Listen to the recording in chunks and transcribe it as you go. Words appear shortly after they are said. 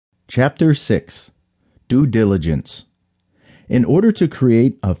Chapter 6. Due Diligence. In order to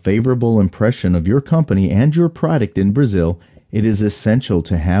create a favorable impression of your company and your product in Brazil, it is essential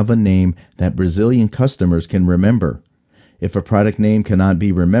to have a name that Brazilian customers can remember. If a product name cannot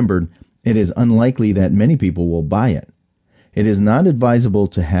be remembered, it is unlikely that many people will buy it. It is not advisable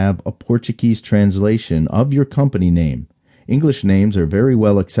to have a Portuguese translation of your company name. English names are very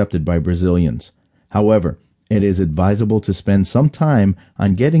well accepted by Brazilians. However, it is advisable to spend some time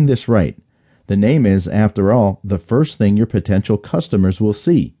on getting this right. The name is, after all, the first thing your potential customers will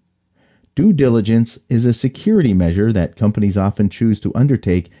see. Due diligence is a security measure that companies often choose to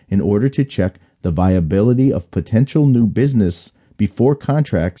undertake in order to check the viability of potential new business before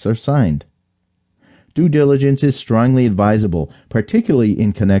contracts are signed. Due diligence is strongly advisable, particularly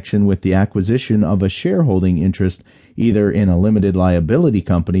in connection with the acquisition of a shareholding interest either in a limited liability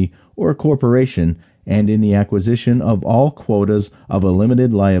company or a corporation, and in the acquisition of all quotas of a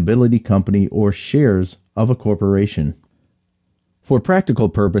limited liability company or shares of a corporation. For practical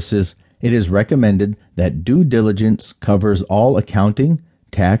purposes, it is recommended that due diligence covers all accounting,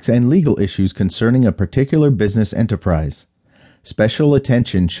 tax, and legal issues concerning a particular business enterprise. Special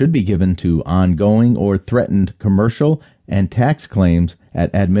attention should be given to ongoing or threatened commercial and tax claims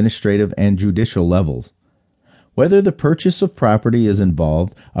at administrative and judicial levels. Whether the purchase of property is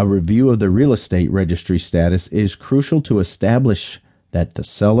involved, a review of the real estate registry status is crucial to establish that the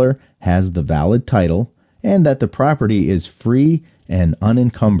seller has the valid title and that the property is free and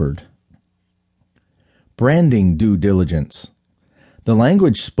unencumbered. Branding due diligence. The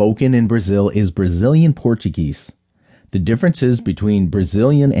language spoken in Brazil is Brazilian Portuguese. The differences between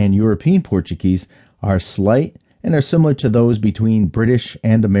Brazilian and European Portuguese are slight and are similar to those between British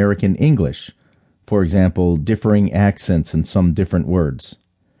and American English. For example, differing accents and some different words.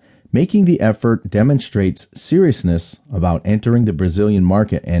 Making the effort demonstrates seriousness about entering the Brazilian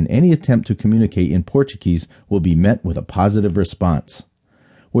market, and any attempt to communicate in Portuguese will be met with a positive response.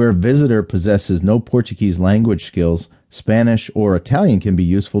 Where a visitor possesses no Portuguese language skills, Spanish or Italian can be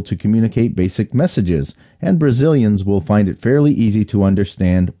useful to communicate basic messages, and Brazilians will find it fairly easy to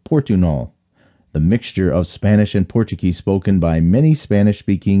understand Portunhol, the mixture of Spanish and Portuguese spoken by many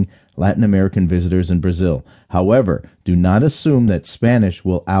Spanish-speaking Latin American visitors in Brazil. However, do not assume that Spanish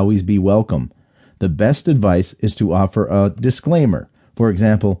will always be welcome. The best advice is to offer a disclaimer. For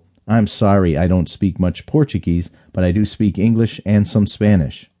example, "I'm sorry I don't speak much Portuguese, but I do speak English and some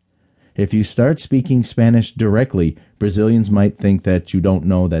Spanish." If you start speaking Spanish directly, Brazilians might think that you don't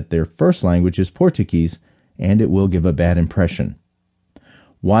know that their first language is Portuguese, and it will give a bad impression.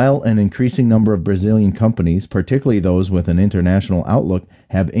 While an increasing number of Brazilian companies, particularly those with an international outlook,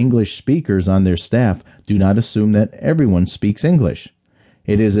 have English speakers on their staff, do not assume that everyone speaks English.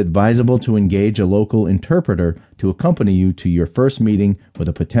 It is advisable to engage a local interpreter to accompany you to your first meeting with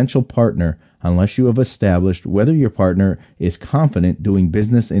a potential partner unless you have established whether your partner is confident doing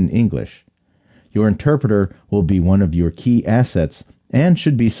business in English. Your interpreter will be one of your key assets and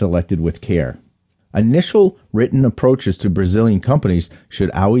should be selected with care. Initial written approaches to Brazilian companies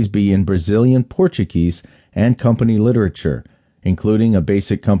should always be in Brazilian Portuguese, and company literature, including a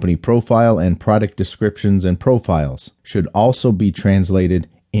basic company profile and product descriptions and profiles, should also be translated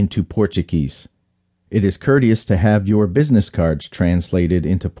into Portuguese. It is courteous to have your business cards translated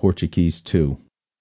into Portuguese too.